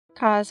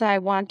'Cause I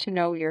want to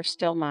know you're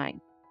still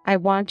mine. I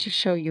want to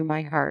show you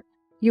my heart.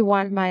 You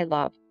want my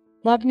love.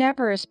 Love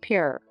never is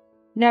pure,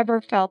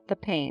 never felt the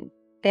pain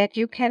that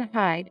you can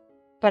hide,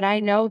 but I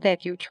know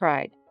that you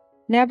tried.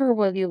 Never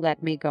will you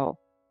let me go.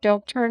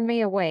 Don't turn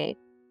me away.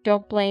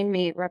 Don't blame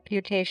me.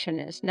 Reputation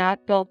is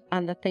not built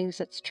on the things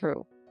that's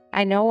true.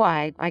 I know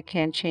I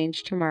can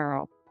change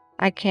tomorrow.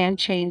 I can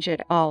change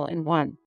it all in one.